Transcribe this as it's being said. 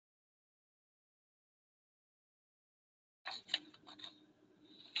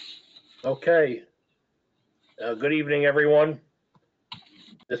Okay. Good evening, everyone.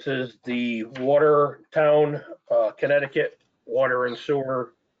 This is the Watertown, Connecticut Water and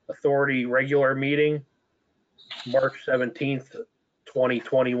Sewer Authority regular meeting, March 17th,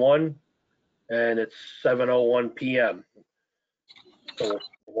 2021, and it's 7:01 p.m. So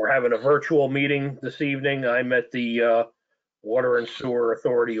we're having a virtual meeting this evening. I'm at the Water and Sewer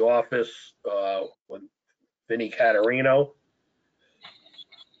Authority office with Vinnie Caterino.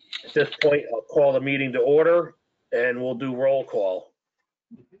 At this point, I'll call the meeting to order and we'll do roll call.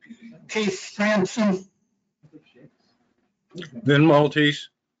 Keith Franson, Vin Maltese.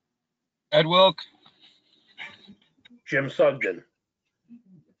 Ed Wilk. Jim Sugden.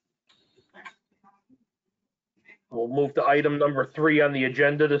 We'll move to item number 3 on the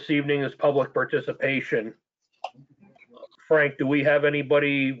agenda this evening is public participation. Frank, do we have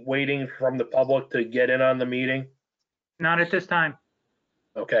anybody waiting from the public to get in on the meeting? Not at this time.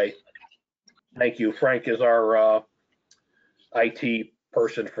 Okay. Thank you. Frank is our IT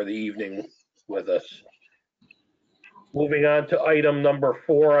person for the evening with us. Moving on to item number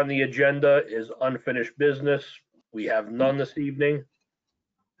 4 on the agenda is unfinished business. We have none this evening.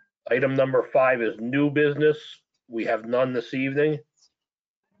 Item number 5 is new business. We have none this evening.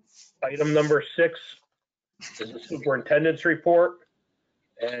 Item number 6 is the superintendent's report,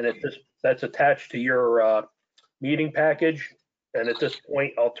 and that's attached to your meeting package. And at this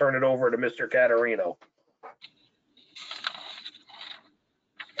point, I'll turn it over to Mr. Caterino.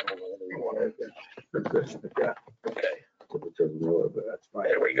 Okay, that's fine.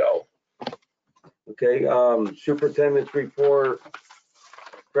 there we go. Okay, superintendent's report,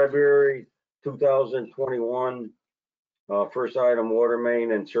 February 2021. First item, water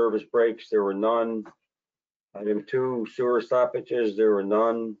main and service breaks, there were none. Item 2, sewer stoppages, there were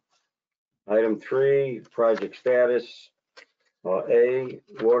none. Item 3, project status. A,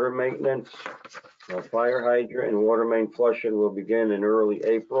 water maintenance, fire hydrant and water main flushing will begin in early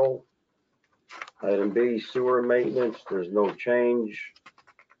April. Item B, sewer maintenance, there's no change.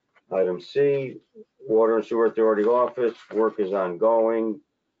 Item C, water and sewer authority office, work is ongoing.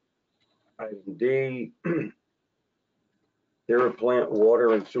 Item D, Dairy plant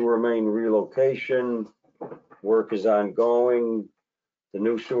water and sewer main relocation, work is ongoing. The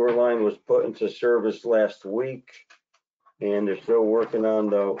new sewer line was put into service last week, and they're still working on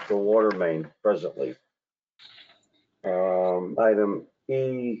the water main presently. Item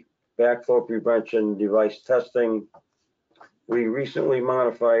E, backflow prevention device testing. We recently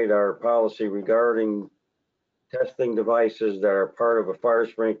modified our policy regarding testing devices that are part of a fire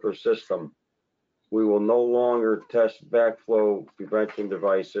sprinkler system. We will no longer test backflow prevention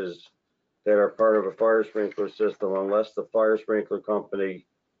devices that are part of a fire sprinkler system unless the fire sprinkler company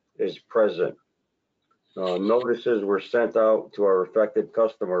is present. Notices were sent out to our affected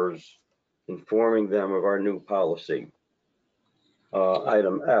customers informing them of our new policy.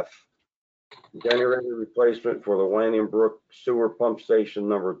 Item F, generator replacement for the Winding Brook Sewer Pump Station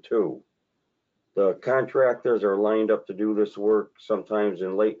number 2. The contractors are lined up to do this work sometimes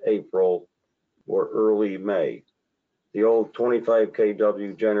in late April or early May. The old 25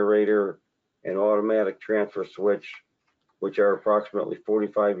 kW generator and automatic transfer switch, which are approximately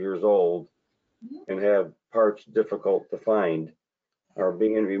 45 years old and have parts difficult to find, are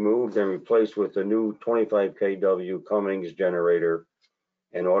being removed and replaced with a new 25 kW Cummins generator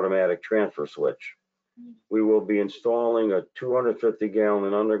and automatic transfer switch. We will be installing a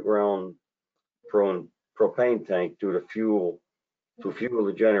 250-gallon underground propane tank to fuel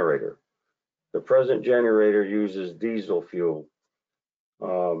the generator. The present generator uses diesel fuel,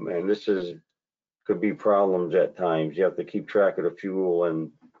 and this could be problems at times. You have to keep track of the fuel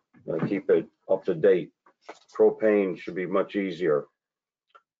and keep it up to date. Propane should be much easier.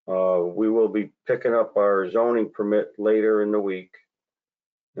 We will be picking up our zoning permit later in the week,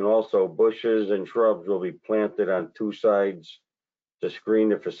 and also bushes and shrubs will be planted on 2 sides to screen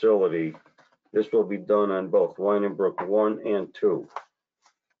the facility. This will be done on both Winding Brook 1 and 2.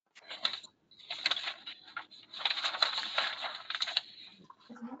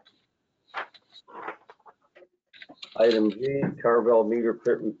 Item G, Carvel meter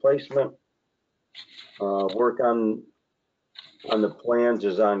pit replacement. Work on the plans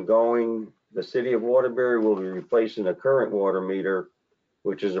is ongoing. The city of Waterbury will be replacing the current water meter,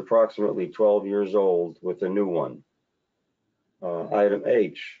 which is approximately 12 years old, with a new one. Item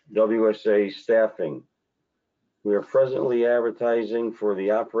H, WSA staffing. We are presently advertising for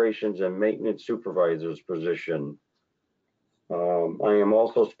the operations and maintenance supervisor's position. I am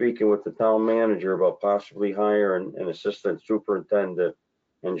also speaking with the town manager about possibly hiring an assistant superintendent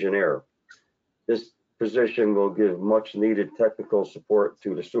engineer. This position will give much needed technical support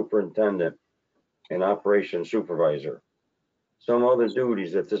to the superintendent and operations supervisor. Some other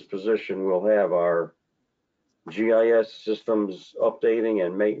duties that this position will have are GIS systems updating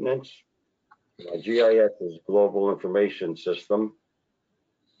and maintenance. GIS is Global Information System.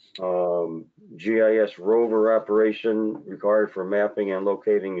 GIS rover operation required for mapping and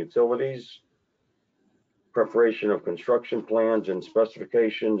locating utilities. Preparation of construction plans and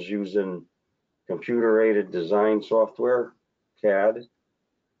specifications using computer-aided design software, CAD.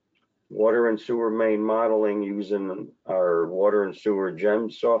 Water and sewer main modeling using our water and sewer GEM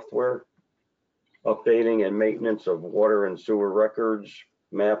software. Updating and maintenance of water and sewer records,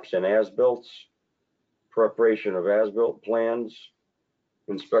 maps and as-built. Preparation of as-built plans.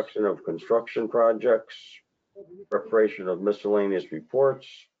 Inspection of construction projects. Preparation of miscellaneous reports.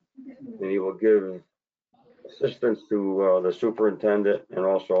 And he will give assistance to the superintendent and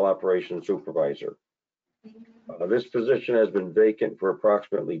also operations supervisor. This position has been vacant for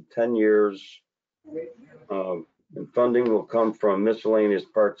approximately 10 years. And funding will come from miscellaneous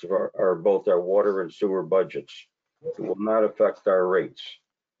parts of both our water and sewer budgets. It will not affect our rates.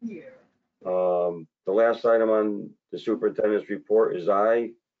 The last item on the superintendent's report is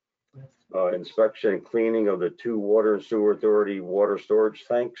inspection and cleaning of the 2 water and sewer authority water storage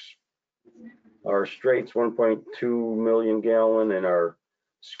tanks. Our Straits 1.2 million gallon and our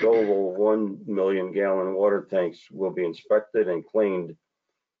Scoville 1 million gallon water tanks will be inspected and cleaned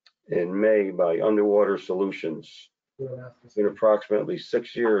in May by Underwater Solutions. It's been approximately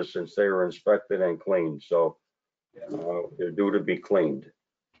 6 years since they were inspected and cleaned, so they're due to be cleaned.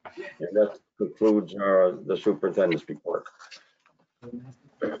 And that concludes the superintendent's report.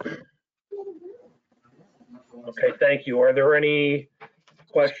 Okay, thank you. Are there any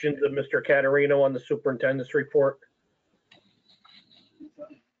questions of Mr. Caterino on the superintendent's report?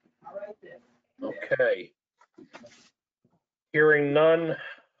 Okay. Hearing none.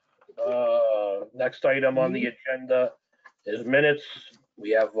 Next item on the agenda is minutes.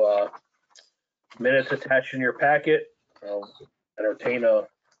 We have minutes attached in your packet. I'll entertain a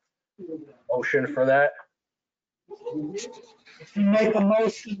motion for that. Make a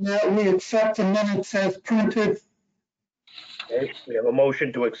motion that we accept the minutes as printed. Okay, we have a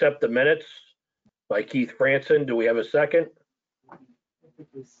motion to accept the minutes by Keith Franson. Do we have a second?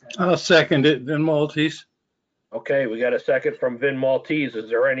 I'll second it, Vin Maltese. Okay, we got a second from Vin Maltese. Is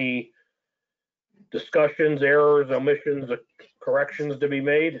there any discussions, errors, omissions, corrections to be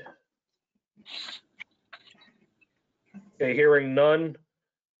made? Okay, hearing none.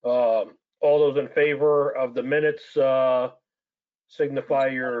 All those in favor of the minutes signify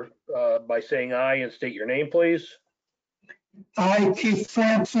by saying aye and state your name, please. I, Keith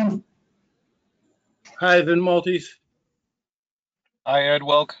Franson. Hi, Vin Maltese. Hi, Ed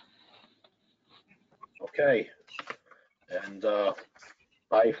Welk. Okay. And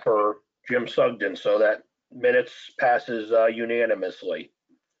aye for Jim Sugden, so that minutes passes unanimously.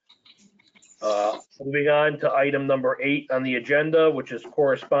 Moving on to item number 8 on the agenda, which is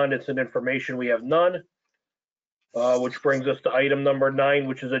correspondence and information. We have none, which brings us to item number 9,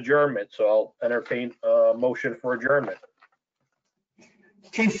 which is adjournment. So I'll entertain a motion for adjournment.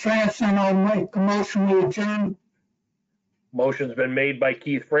 Keith Franson, I'll make a motion to adjourn. Motion's been made by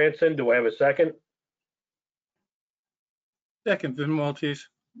Keith Franson. Do I have a second? Second, Vin Maltese.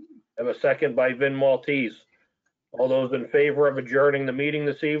 I have a second by Vin Maltese. All those in favor of adjourning the meeting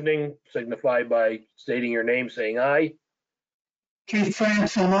this evening signify by stating your name, saying aye. Keith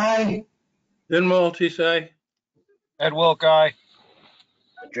Franson, aye. Vin Maltese, aye. Ed Welk, aye.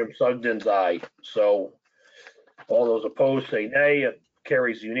 Jim Sugden's aye. So all those opposed say nay. It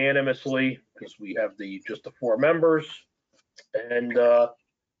carries unanimously because we have just the 4 members. And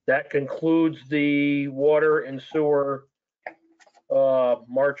that concludes the water and sewer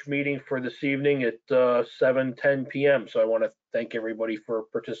March meeting for this evening at 7:10 p.m. So I want to thank everybody for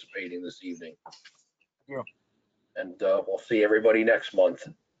participating this evening. Yeah. And we'll see everybody next month.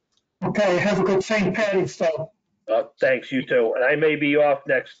 Okay, have a good St. Patty's Day. Thanks, you too. And I may be off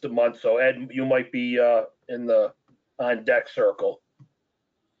next month, so Ed, you might be on deck circle.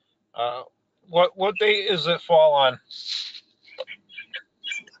 What date is it fall on?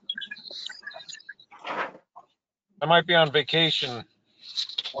 I might be on vacation.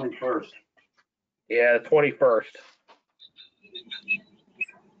 21st. Yeah, the 21st.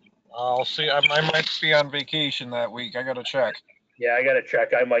 I'll see. I might be on vacation that week. I gotta check. Yeah, I gotta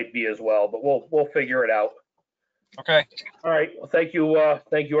check. I might be as well, but we'll figure it out. Okay. All right. Well, thank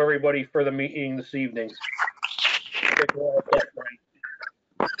you everybody for the meeting this evening. Good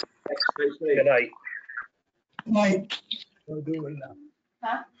night. Night. I'll do it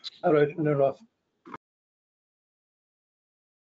now. All right, turn it off.